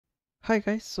Hi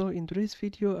guys, so in today's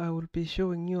video I will be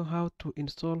showing you how to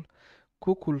install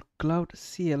Google Cloud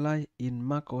CLI in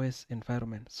macOS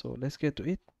environment. So let's get to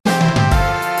it.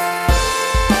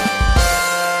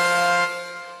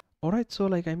 Alright, so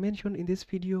like I mentioned in this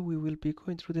video, we will be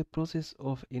going through the process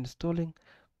of installing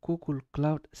Google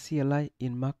Cloud CLI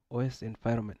in macOS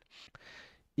environment.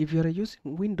 If you are using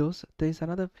Windows, there is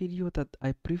another video that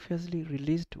I previously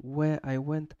released where I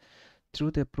went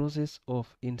through the process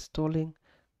of installing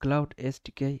Cloud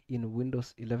SDK in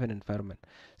Windows 11 environment.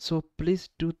 So please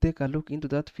do take a look into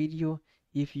that video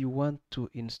if you want to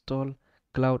install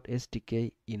Cloud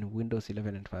SDK in Windows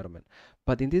 11 environment.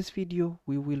 But in this video,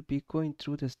 we will be going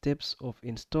through the steps of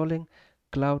installing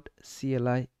Cloud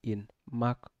CLI in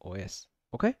Mac OS.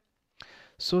 Okay?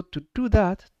 So to do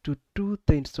that, to do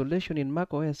the installation in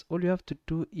Mac OS, all you have to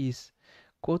do is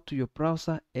go to your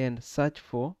browser and search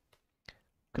for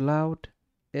Cloud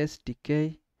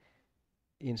SDK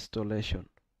installation,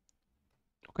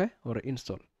 okay, or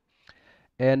install.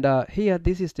 And here,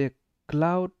 this is the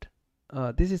cloud,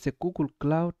 this is the Google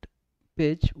Cloud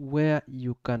page where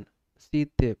you can see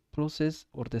the process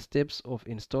or the steps of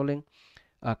installing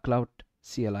a Cloud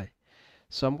CLI.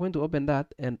 So I'm going to open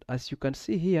that, and as you can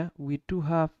see here, we do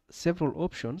have several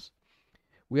options.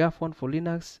 We have one for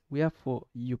Linux, we have for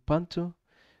Ubuntu,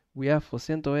 we have for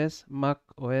CentOS, Mac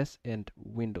OS, and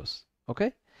Windows.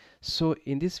 Okay, so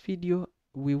in this video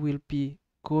we will be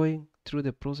going through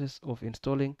the process of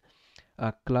installing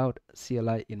a Cloud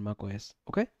CLI in Mac OS.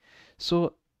 Okay,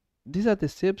 so these are the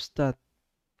steps that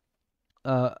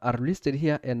are listed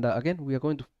here, and again we are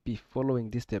going to be following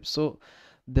these steps. So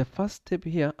the first step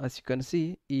here, as you can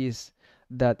see, is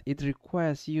that it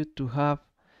requires you to have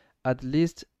at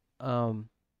least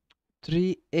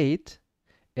 3.8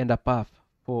 and above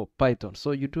for Python.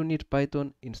 So you do need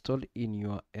Python installed in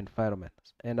your environment.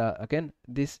 And again,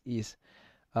 these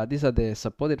are the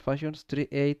supported versions,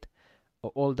 3.8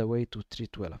 all the way to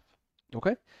 3.12.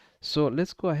 Okay, so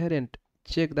let's go ahead and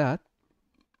check that.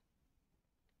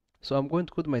 So I'm going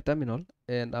to go to my terminal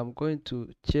and I'm going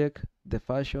to check the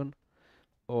version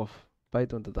of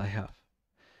Python that I have.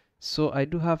 So I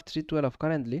do have 3.12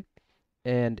 currently,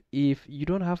 and if you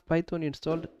don't have Python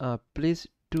installed, please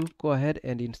do go ahead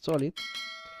and install it.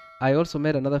 I also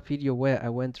made another video where I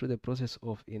went through the process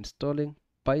of installing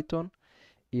Python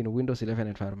in Windows 11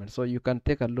 environment, so you can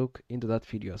take a look into that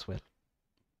video as well.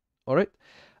 Alright,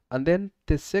 and then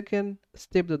the second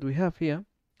step that we have here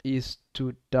is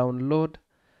to download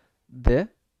the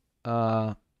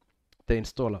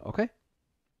installer. Okay,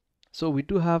 so we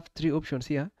do have three options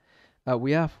here.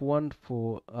 We have one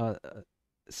for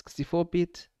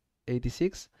 64-bit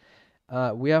 86.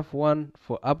 We have one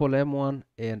for Apple M1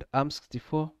 and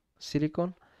ARM64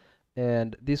 Silicon,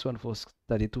 and this one for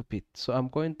 32-bit. So I'm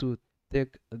going to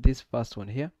take this first one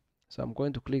here. So I'm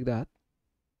going to click that.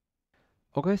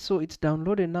 Okay, so it's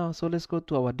downloaded now. So let's go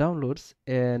to our downloads,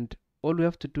 and all we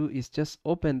have to do is just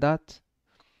open that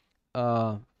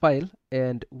file,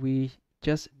 and we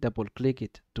just double click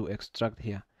it to extract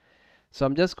here. So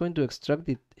I'm just going to extract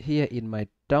it here in my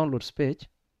downloads page.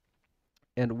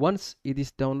 And once it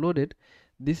is downloaded,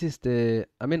 this is the,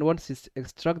 once it's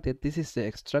extracted, this is the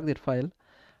extracted file.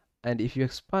 And if you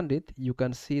expand it, you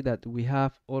can see that we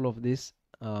have all of this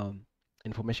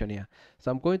information here.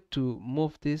 So I'm going to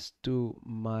move this to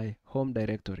my home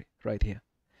directory right here.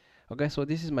 Okay, so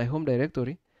this is my home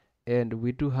directory, and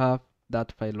we do have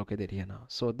that file located here now.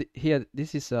 So here,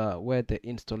 this is where the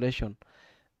installation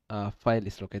file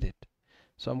is located.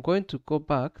 So I'm going to go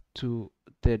back to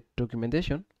the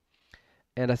documentation.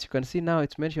 And as you can see now,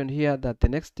 it's mentioned here that the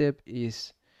next step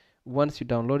is, once you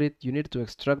download it, you need to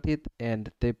extract it,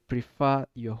 and they prefer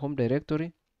your home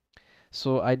directory.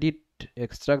 So I did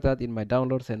extract that in my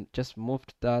downloads and just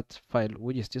moved that file,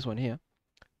 which is this one here,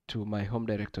 to my home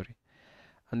directory.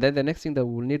 And then the next thing that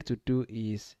we'll need to do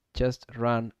is just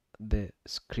run the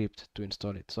script to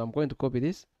install it. So I'm going to copy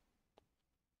this,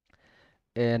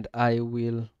 and I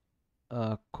will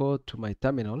go to my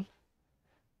terminal,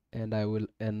 and I will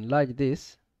enlarge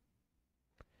this.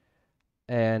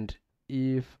 And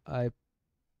if I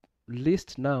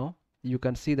list now, you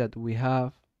can see that we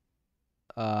have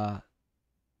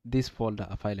this folder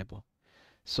available.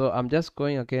 So I'm just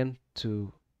going again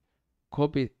to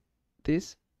copy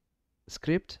this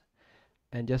script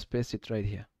and just paste it right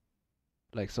here,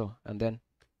 like so, and then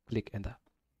click enter.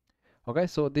 Okay,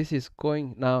 so this is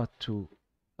going now to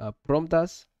prompt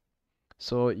us.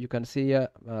 So you can see here,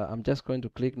 I'm just going to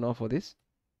click no for this,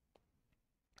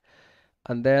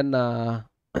 and then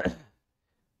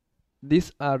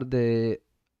these are the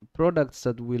products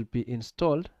that will be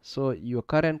installed. So your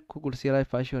current Google CLI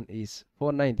version is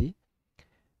 490,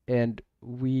 and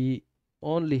we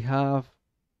only have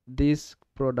these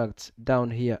products down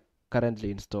here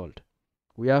currently installed.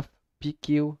 We have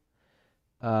PQ,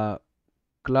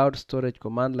 cloud storage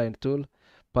command line tool,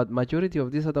 but majority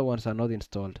of these other ones are not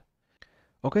installed.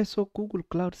 Okay, so Google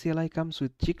Cloud CLI comes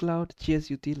with gcloud,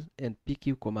 gsutil, and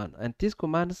PQ command, and these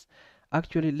commands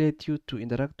actually let you to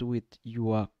interact with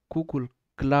your Google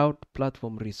Cloud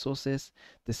platform resources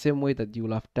the same way that you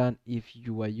will have done if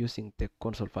you were using the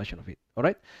console version of it. All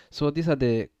right, so these are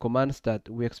the commands that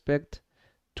we expect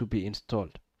to be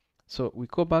installed. So we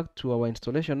go back to our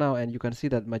installation now, and you can see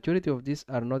that majority of these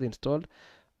are not installed.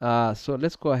 So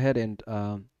let's go ahead and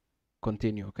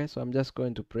continue. Okay, so I'm just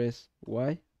going to press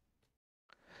Y.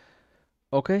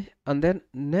 Okay, and then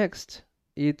next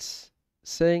it's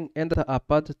saying enter a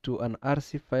path to an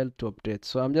RC file to update.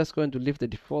 So I'm just going to leave the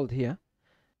default here,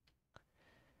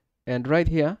 and right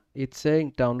here it's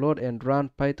saying download and run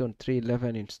Python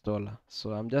 3.11 installer.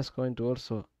 So I'm just going to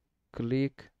also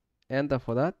click enter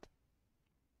for that.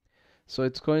 So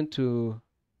it's going to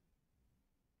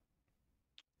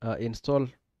install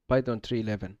Python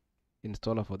 3.11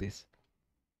 installer for this,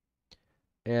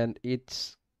 and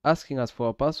it's asking us for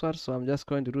a password, so I'm just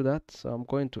going to do that. So I'm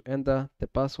going to enter the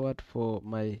password for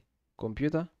my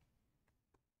computer.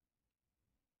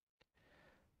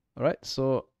 All right,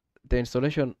 so the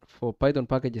installation for Python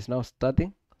package is now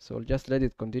starting, so I'll just let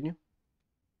it continue.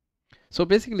 So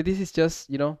basically this is just,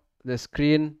 you know, the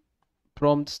screen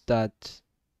prompts that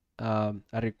are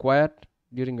required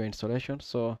during your installation.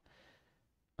 So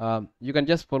you can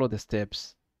just follow the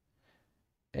steps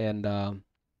and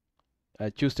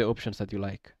choose the options that you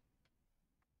like.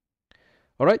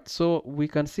 All right, so we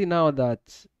can see now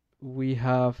that we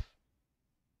have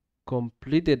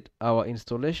completed our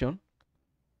installation.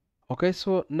 Okay,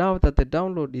 so now that the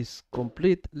download is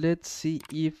complete, let's see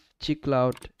if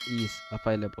gcloud is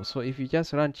available. So if you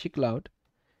just run gcloud,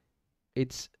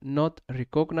 it's not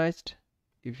recognized.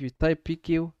 If you type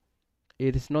PQ,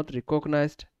 it is not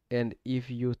recognized, and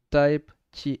if you type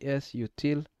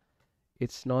gsutil,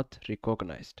 it's not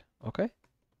recognized. Okay,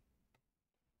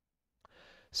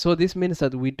 so this means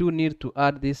that we do need to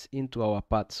add this into our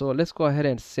path. So let's go ahead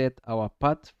and set our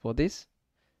path for this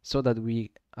so that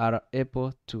we are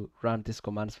able to run these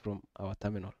commands from our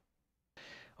terminal.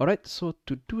 All right, so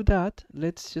to do that,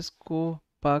 let's just go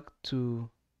back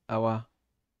to our,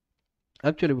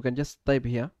 actually we can just type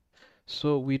here.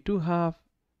 So we do have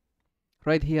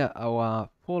right here our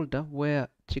folder where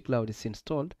gcloud is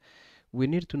installed. We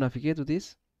need to navigate to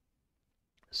this.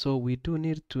 So we do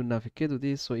need to navigate to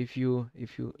this. So if you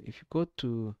go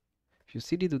to, if you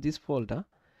cd to this folder,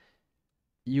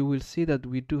 you will see that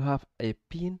we do have a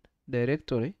pin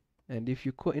directory, and if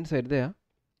you go inside there,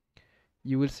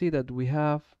 you will see that we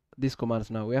have these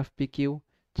commands now. We have PQ,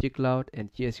 gcloud,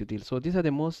 and gsutil. So these are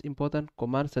the most important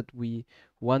commands that we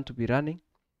want to be running.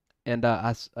 And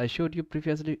as I showed you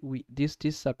previously,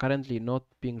 these are currently not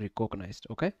being recognized.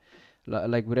 Okay,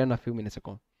 like we ran a few minutes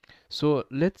ago. So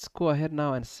let's go ahead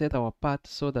now and set our path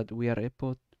so that we are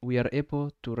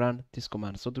able to run this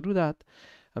command. So to do that,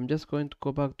 I'm just going to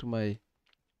go back to my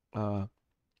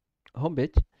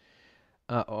homepage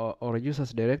or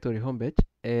users directory homepage,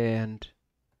 and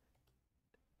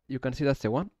you can see that's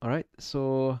the one. All right,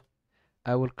 so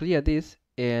I will clear this,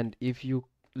 and if you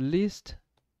list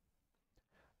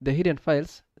the hidden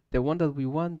files, the one that we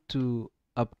want to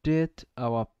update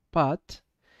our path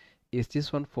is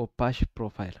this one for patch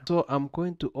profile. So I'm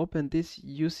going to open this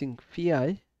using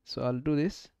vi. So I'll do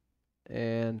this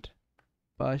and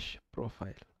patch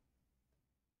profile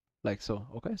like so.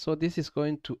 Okay, so this is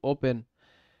going to open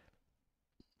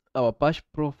our patch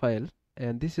profile,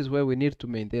 and this is where we need to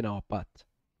maintain our path.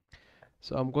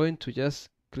 So I'm going to just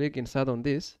click inside on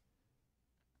this,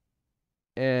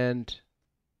 and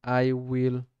I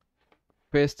will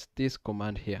paste this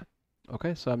command here.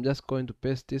 Okay, so I'm just going to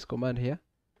paste this command here,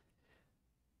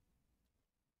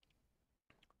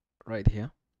 right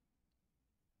here.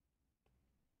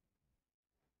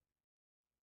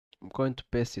 I'm going to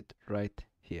paste it right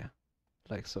here,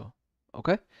 like so.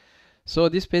 Okay, so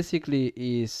this basically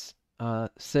is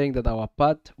saying that our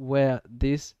path where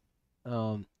this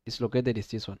is located is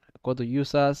this one. Go to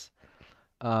users,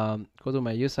 go to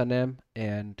my username,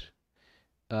 and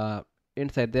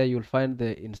inside there you'll find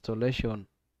the installation,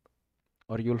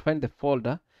 or you'll find the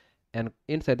folder, and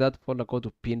inside that folder go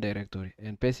to pin directory,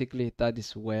 and basically that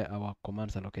is where our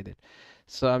commands are located.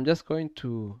 So I'm just going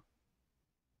to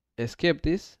escape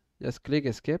this. Just click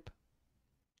escape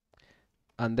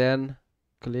and then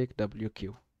click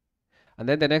WQ, and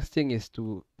then the next thing is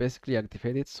to basically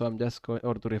activate it. So I'm just going,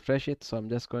 or to refresh it, so I'm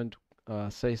just going to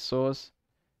say source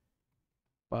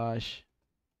patch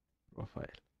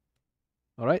profile.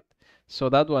 All right, so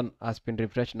that one has been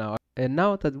refreshed now. And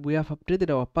now that we have updated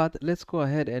our path, let's go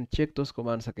ahead and check those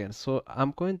commands again. So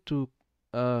I'm going to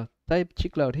type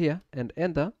gcloud here and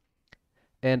enter,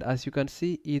 and as you can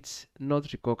see, it's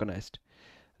not recognized.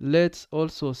 Let's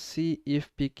also see if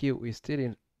pq is still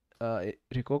in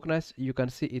recognized. You can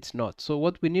see it's not. So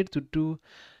what we need to do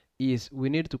is we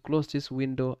need to close this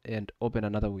window and open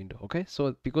another window. Okay,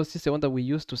 so because this is the one that we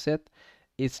used to set,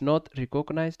 it's not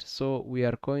recognized, so we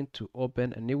are going to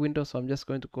open a new window. So I'm just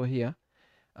going to go here,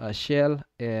 shell,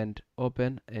 and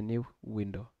open a new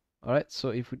window. All right, so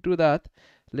if we do that,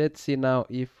 let's see now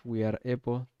if we are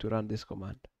able to run this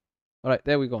command. All right,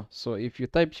 there we go. So if you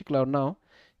type gcloud now,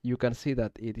 you can see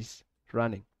that it is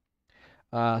running.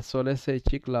 So let's say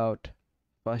gcloud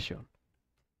version.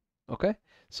 Okay,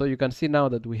 so you can see now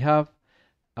that we have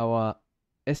our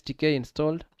SDK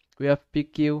installed. We have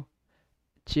pq,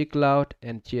 gcloud,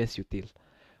 and gsutil.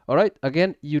 All right,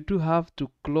 again, you do have to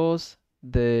close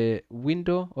the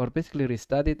window or basically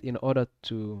restart it in order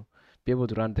to be able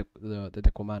to run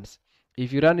the commands.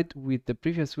 If you run it with the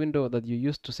previous window that you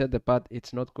used to set the path,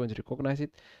 it's not going to recognize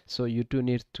it. So you do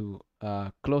need to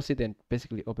close it and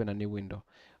basically open a new window,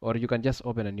 or you can just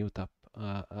open a new tab.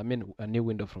 I mean a new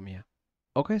window from here.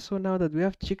 Okay, so now that we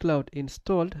have gcloud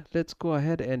installed, let's go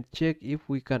ahead and check if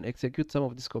we can execute some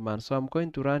of these commands. So I'm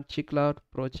going to run gcloud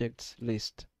projects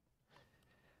list.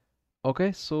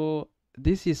 Okay, so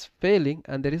this is failing,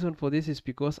 and the reason for this is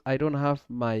because I don't have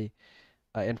my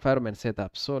environment set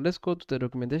up. So let's go to the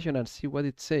documentation and see what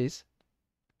it says.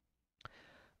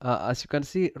 As you can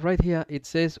see right here, it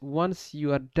says once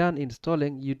you are done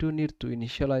installing, you do need to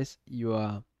initialize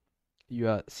your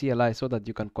CLI so that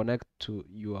you can connect to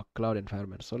your cloud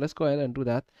environment. So let's go ahead and do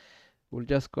that. We'll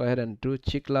just go ahead and do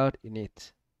gcloud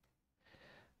init.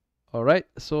 All right,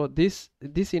 so this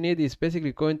init is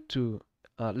basically going to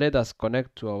let us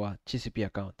connect to our GCP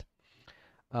account.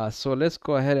 So let's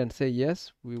go ahead and say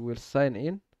yes, we will sign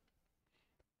in,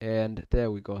 and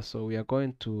there we go. So we are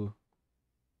going to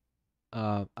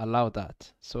allow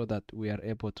that so that we are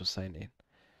able to sign in.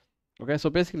 Okay, so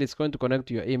basically it's going to connect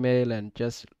to your email and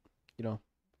just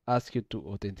ask you to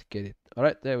authenticate it. All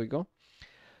right, there we go.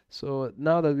 So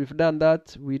now that we've done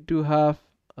that, we do have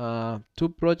two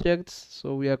projects,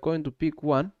 so we are going to pick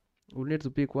one. We need to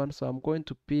pick one, so I'm going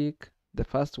to pick the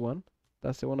first one.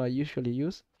 That's the one I usually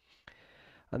use.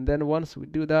 And then once we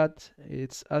do that,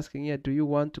 it's asking here, do you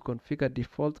want to configure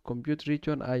default compute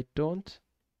region? I don't.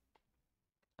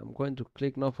 I'm going to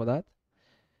click no for that.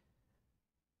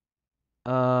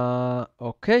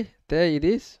 Okay, there it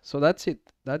is. So that's it.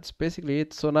 That's basically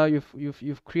it. So now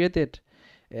you've created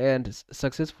and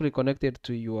successfully connected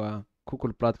to your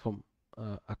Google platform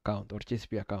account or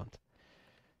GCP account.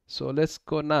 So let's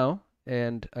go now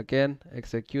and again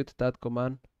execute that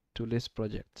command to list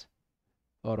projects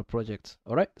or projects.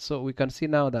 All right, so we can see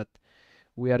now that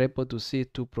we are able to see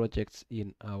two projects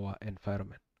in our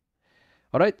environment.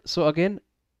 All right, so again,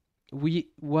 we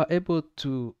were able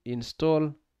to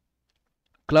install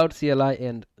Cloud CLI,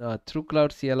 and through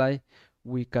Cloud CLI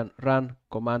we can run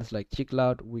commands like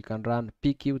gcloud. We can run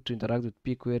pq to interact with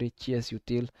pquery,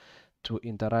 gsutil to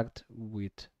interact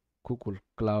with Google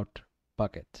Cloud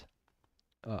Bucket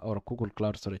or Google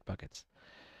Cloud Storage Buckets.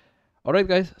 All right,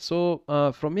 guys, so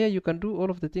from here you can do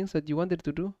all of the things that you wanted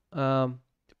to do,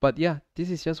 but yeah, this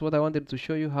is just what I wanted to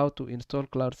show you, how to install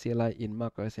Cloud CLI in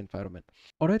macOS environment.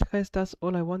 All right, guys, that's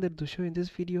all I wanted to show in this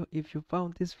video. If you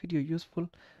found this video useful,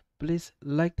 please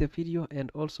like the video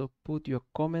and also put your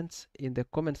comments in the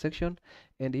comment section.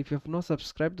 And if you have not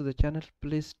subscribed to the channel,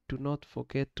 please do not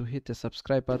forget to hit the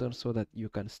subscribe button so that you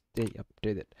can stay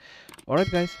updated. All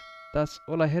right, guys, that's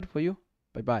all I had for you.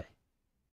 Bye bye.